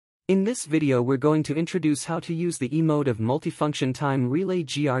In this video we're going to introduce how to use the E-mode of multifunction time relay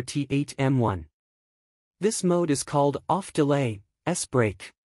GRT8-M1. This mode is called off delay, S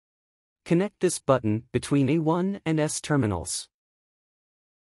break. Connect this button between A1 and S terminals.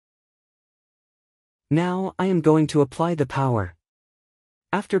 Now I am going to apply the power.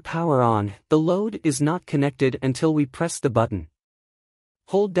 After power on, the load is not connected until we press the button.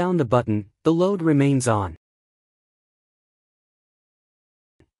 Hold down the button, the load remains on.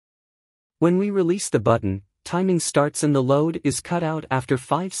 When we release the button, timing starts and the load is cut out after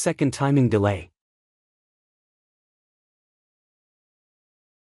 5-second timing delay.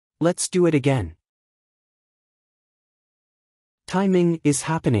 Let's do it again. Timing is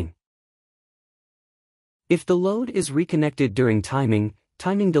happening. If the load is reconnected during timing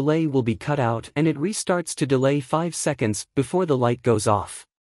delay will be cut out and it restarts to delay 5 seconds before the light goes off.